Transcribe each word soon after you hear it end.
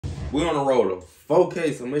We on the road to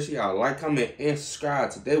 4K, so make sure y'all like, comment, and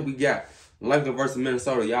subscribe. Today we got Lakers versus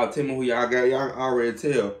Minnesota. Y'all tell me who y'all got. Y'all already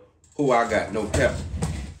tell who I got. No cap.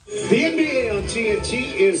 The NBA on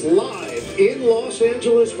TNT is live in Los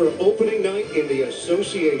Angeles for opening night in the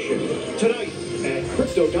association. Tonight at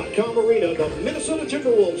Crypto.com Arena, the Minnesota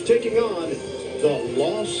Timberwolves taking on the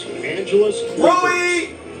Los Angeles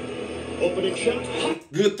Rui! Opening shot.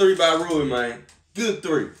 Good three by Rui, man. Good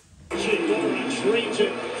three. Trains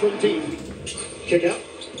it from deep. Kick out.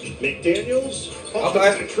 McDaniels. Off the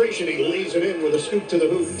penetration, he lays it in with a scoop to the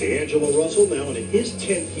hoop. D'Angelo Russell now in his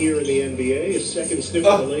 10th year in the NBA. His second stint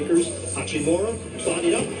for the Lakers. Hachimura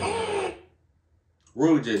bodied up. Oh!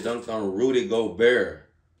 Rui just dunked on Rudy Gobert.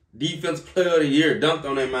 Defensive player of the year. Dunked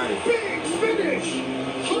on that man. Big finish.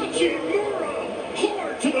 Hachimura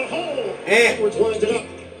hard to the hole. And Edwards lines it up.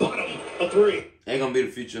 Bottom a three. Ain't gonna be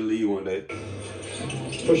the future lead one day.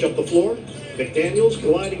 Push up the floor. McDaniels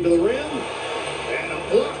gliding to the rim. And a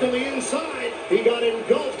block on the inside. He got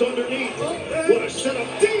engulfed underneath. What a setup.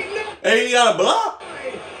 Hey, he got a block.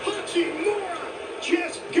 Hachimura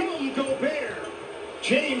just gum Gobert.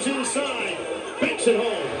 James inside. Banks it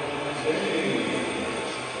home.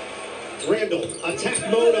 Randall,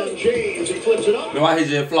 attack mode on James. He flips it up. That's why he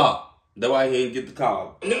just flopped. That's why he didn't get the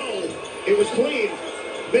call. No, it was clean.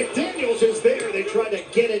 McDaniels is there. They tried to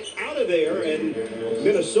get it out of there, and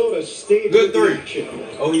Minnesota stayed good with three. The action.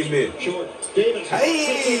 Oh, he missed. Short. Davis.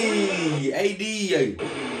 Hey, AD.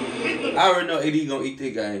 I already know AD gonna eat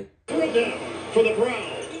this game. Throw down for the Brown.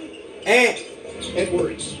 And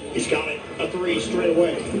Edwards. He's got it. A three straight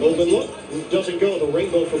away. Open look. Doesn't go. The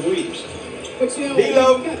rainbow from Reeves. But you know,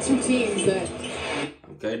 we got two teams that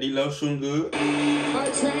okay, D-Lo shooting good.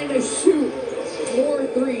 are trying to shoot more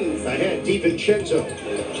threes. Ahead, DiVincenzo.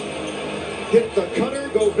 Hit the cutter,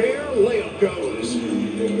 Gobert, layup goes.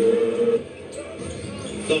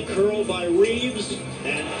 The curl by Reeves,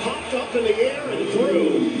 and popped up in the air and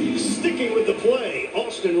through. Sticking with the play,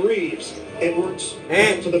 Austin Reeves. Edwards,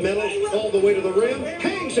 and to the middle, all the way to the rim.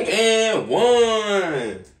 Hangs it. And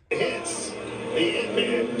one. Hits. The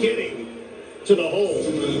Ant-Man getting to the hole.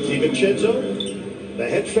 DiVincenzo, the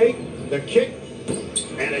head fake, the kick.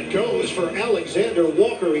 And it goes for Alexander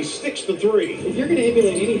Walker. He sticks the three. If you're going to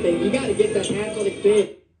emulate anything, you got to get that athletic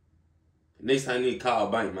bid. Next time you need to call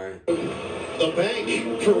a bank, man. The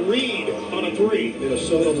bank for Reed on a three.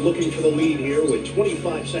 Minnesota looking for the lead here with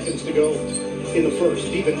 25 seconds to go in the first.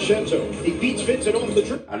 DiVincenzo. He beats Vincent off the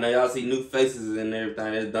trip. I know y'all see new faces and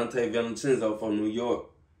everything. There's Dante Vincenzo from New York.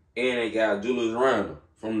 And they got Julius Randle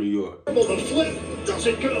from New York. The flip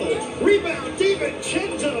doesn't go. Rebound,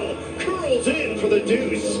 DiVincenzo curls in for the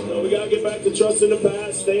deuce. We gotta get back to trust in the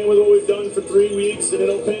past, staying with what we've done for 3 weeks, and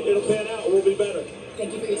it'll pan out. We'll be better.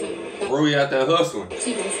 Thank you for your time. Rui out there hustling.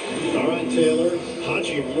 All right, Taylor.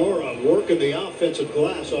 Hachimura working the offensive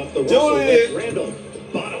glass off the Julius Randall.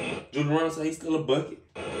 Bottom. Julius Randle said he's still a bucket.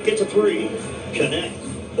 Gets a three. Connect.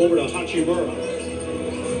 Over to Hachimura.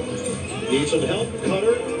 Need some help.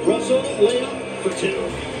 Cutter. Russell. Layup for two.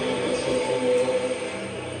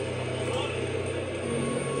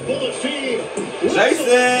 Bullet feed.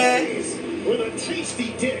 Jason! With a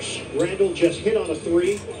tasty dish. Randall just hit on a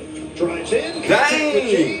three. Drives in. Dang! With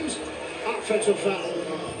James. Offensive foul.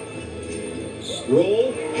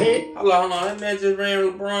 Roll. Hey. Hold on. That man just ran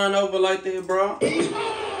LeBron over like that, bro.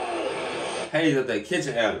 Hayes at that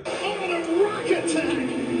kitchen alley. On a rock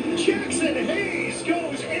attack. Jackson Hayes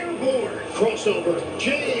goes airborne. Crossover.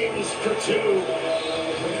 James for two.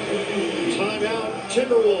 Timeout.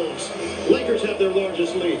 Timberwolves. Lakers have their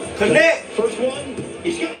largest lead. Connect. First one.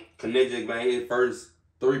 He's got. Connect just made his first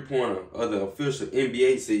three-pointer of the official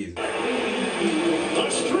NBA season.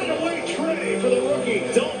 A straightaway tray for the rookie.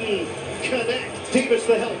 Dalton. Connect. Davis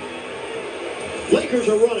the help. Lakers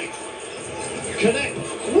are running. Connect.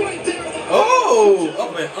 Right there. Oh,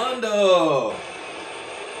 up and under.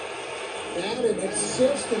 That an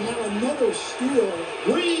assist and now another steal.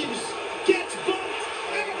 Reeves gets bumped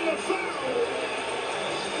and the foul.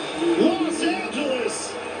 Los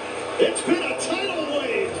Angeles. It's been a tidal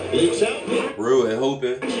wave. Leaks out. Rui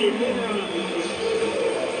hooping.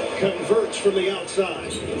 Converts from the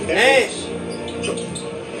outside.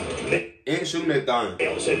 And shooting that thing.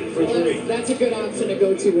 For three. That's a good option to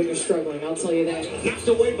go to when you're struggling, I'll tell you that. Knocked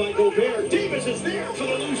away by Gobert. Davis is there for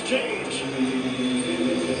the loose change.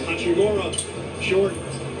 Hachimura, short.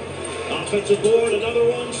 Offensive board, another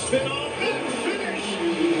one. Spin off and finish.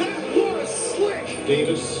 That was slick.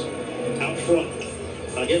 Davis out front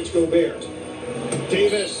against Gobert.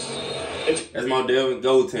 Davis. That's my Devin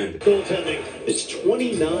goaltender. Goaltending. It's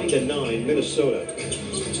 29-9 Minnesota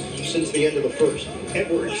since the end of the first.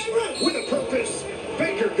 Edwards with a purpose.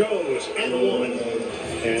 Baker goes and one.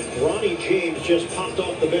 And Bronny James just popped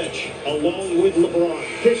off the bench along with LeBron.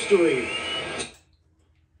 History.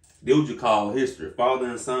 Do what you call history. Father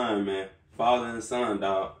and son, man. Father and son,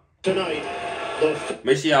 dog. Tonight,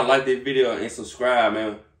 make sure y'all like this video and subscribe,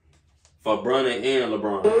 man. For Bronny and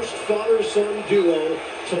LeBron. First father-son duo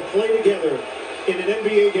to play together in an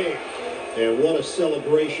NBA game. And what a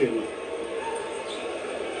celebration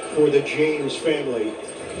for the James family.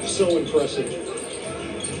 So impressive.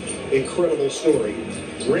 Incredible story.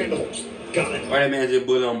 Randall got it. Why that man just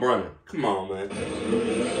bully on Bronny? Come on, man.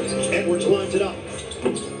 Edwards lines it up.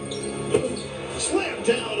 Slam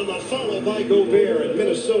down and the follow by Gobert, and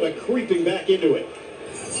Minnesota creeping back into it.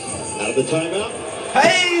 Out of the timeout.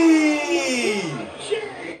 Hey!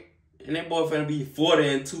 And that boy finna be 40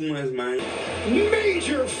 in 2 months, man.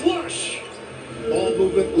 Major flush. Ball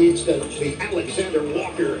movement leads to the Alexander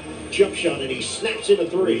Walker jump shot, and he snaps in a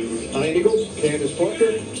three. High angle, Candace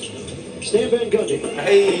Parker, Stan Van Gundy.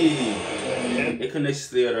 Hey! It connects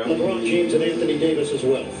still, though. LeBron James and Anthony Davis as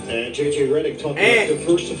well. And J.J. Redick talking about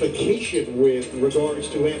diversification with regards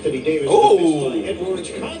to Anthony Davis. Oh! Edwards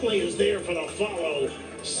Conley is there for the follow.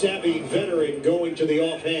 Savvy veteran going to the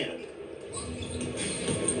offhand.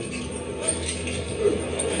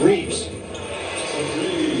 Reeves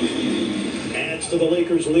adds to the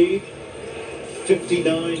Lakers' lead.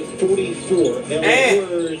 59-44.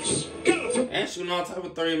 Edwards got it. And shooting all type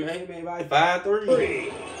of three, man. He made like 5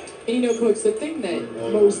 threes. And you know, Coach, the thing that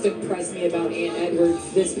most impressed me about Ant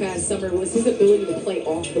Edwards this past summer was his ability to play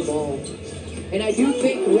off the ball. And I do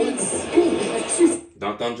think once...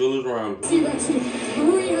 Dunked on Julius Randle.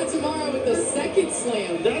 Rui tomorrow with the second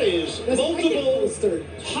slam. That is multiple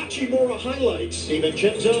Hachimura highlights.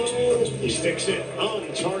 DiVincenzo, he sticks it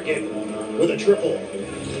on target with a triple.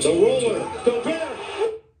 The roller, Gobert.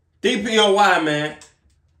 DPOY, man.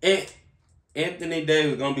 And Anthony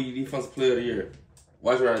Davis gonna be defensive player of the year.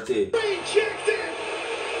 Watch what I tell you. Rejected.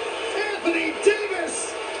 Anthony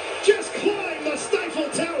Davis just climbed the Stifle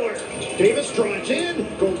Tower. Davis drives in.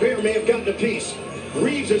 Gobert may have gotten a piece.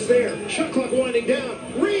 Reeves is there. Shot clock winding down.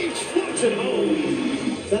 Reeves floats it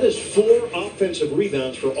home. That is 4 offensive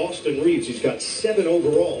rebounds for Austin Reeves. He's got 7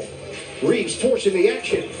 overall. Reeves forcing the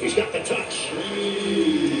action. He's got the touch.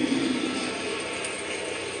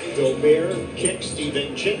 Gobert kicks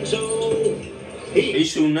DiVincenzo. He's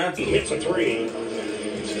shooting that He too. hits a three.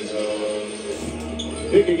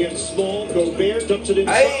 Big against small. Gobert dumps it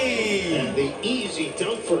inside. Hey! And the easy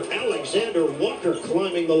dunk for Alexander Walker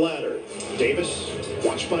climbing the ladder. Davis,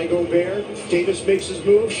 watched by Gobert. Davis makes his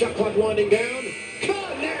move. Shot clock winding down.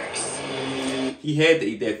 Connects. He had to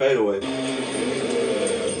eat that fadeaway.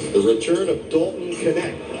 The return of Dalton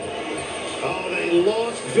Connect. Oh, they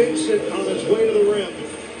lost Vincent on his way to the rim.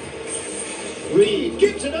 Reed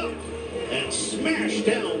gives it up and smashed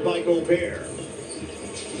down by Gobert.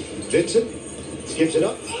 Vincent gives it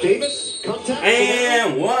up. Davis, contact.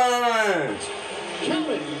 And one. Count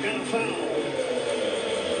it, and a foul.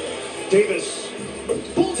 Davis,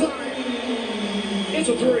 full time. It's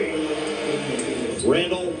a three.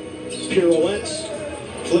 Randall pirouettes,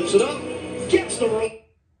 flips it up, gets the roll.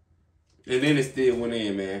 And then it still went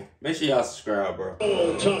in, man. Make sure y'all subscribe, bro.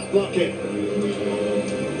 Oh, tough bucket.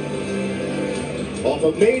 Off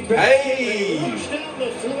a made back. Hey! They rush down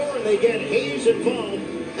the floor and they get Hayes involved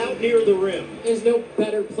out near the rim. There's no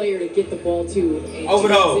better player to get the ball to.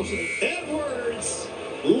 Overall. Edwards,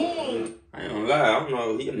 long. I ain't gonna lie, I don't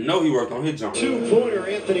know. He worked on his jump. 2-pointer.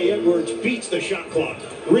 Anthony Edwards beats the shot clock.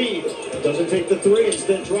 Reed doesn't take the three,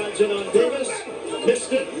 instead drives in on Davis.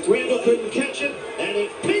 Missed it. Randall couldn't catch it, and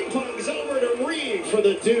it ping-pongs over to Reed for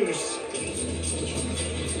the deuce.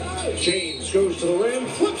 James goes to the rim,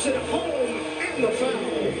 flips it home, and the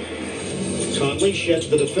foul. Conley sheds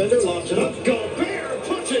the defender, lofts it up. Gobert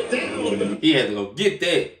puts it down. He had to go get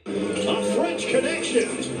that. A French connection.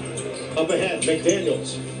 Up ahead,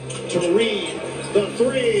 McDaniels to Reed. The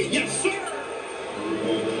three. Yes, sir.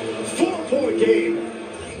 4-point game.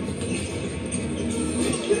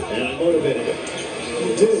 And I motivated him.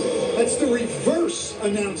 You did. That's the reverse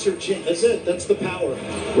announcer, James. That's it. That's the power.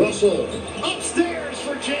 Russell upstairs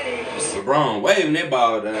for James. LeBron waving that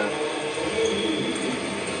ball down.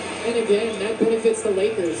 And again, that benefits the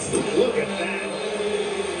Lakers. Look at that.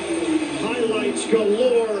 Highlights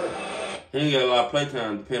galore. He ain't got a lot of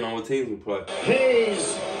playtime depending on what teams we play.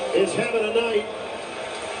 Hayes is having a night.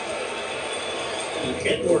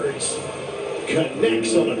 Edwards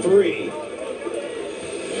connects on a three.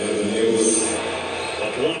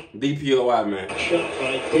 A block DPOY, man. shot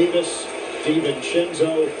by Davis.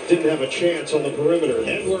 DiVincenzo didn't have a chance on the perimeter.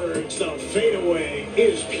 Edwards, the fadeaway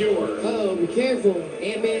is pure. Oh, be careful.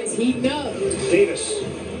 Ant-Man's heating up. Davis.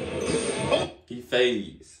 Oh, He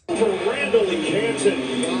fades. for Randall and Canton.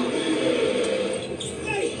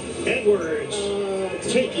 Edwards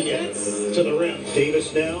taking it to the rim.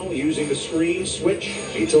 Davis now using the screen switch.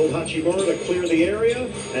 He told Hachimura to clear the area,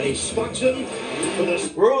 and he spots him for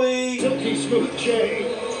the Rui. silky smooth J.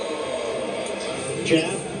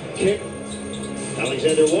 Jab, kick.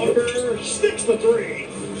 Alexander Walker sticks the three.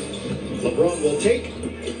 LeBron will take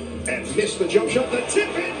and miss the jump shot. The tip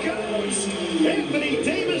in goes. Anthony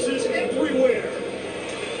Davis is everywhere.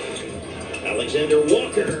 Alexander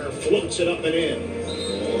Walker floats it up and in.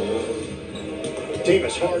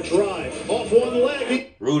 Davis hard drive off one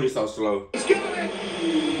leg. Rudy's so slow. He's got it.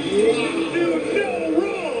 No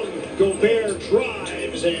wrong. Gobert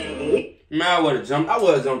drives and Man, I would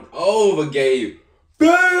have jumped over Gabe.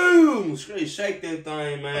 Boom! Straight shake that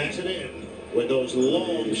thing, man. takes it in with those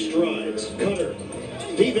long strides. Cutter.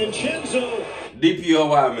 DiVincenzo.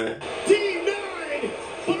 DPOY, man. D9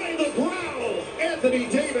 by the brow. Anthony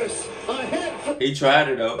Davis ahead for He tried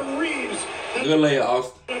it, though. Reeves. Good layup,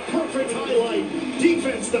 Austin. A perfect highlight.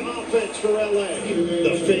 Defense to offense for LA.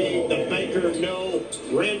 The fade, the banker, no.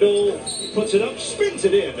 Randall puts it up, spins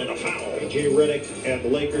it in, and a foul. Jay Redick and the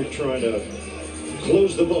Lakers trying to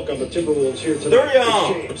close the book on the Timberwolves here tonight. 3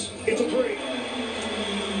 on. James. It's a three.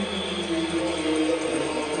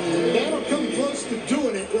 That'll come close to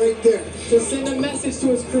doing it right there. To send a message to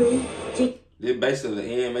his crew. This is basically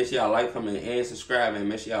the end. Make sure y'all like, comment, and subscribe. And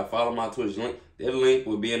make sure y'all follow my Twitch link. That link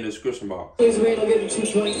will be in the description box. Please, Randall getting 2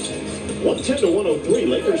 points. 110 to 103.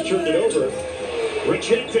 Lakers turned it over.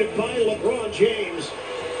 Rejected by LeBron James.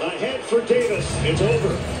 Ahead for Davis. It's over.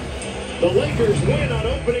 The Lakers win on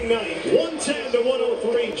opening night. 110 to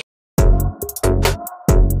 103.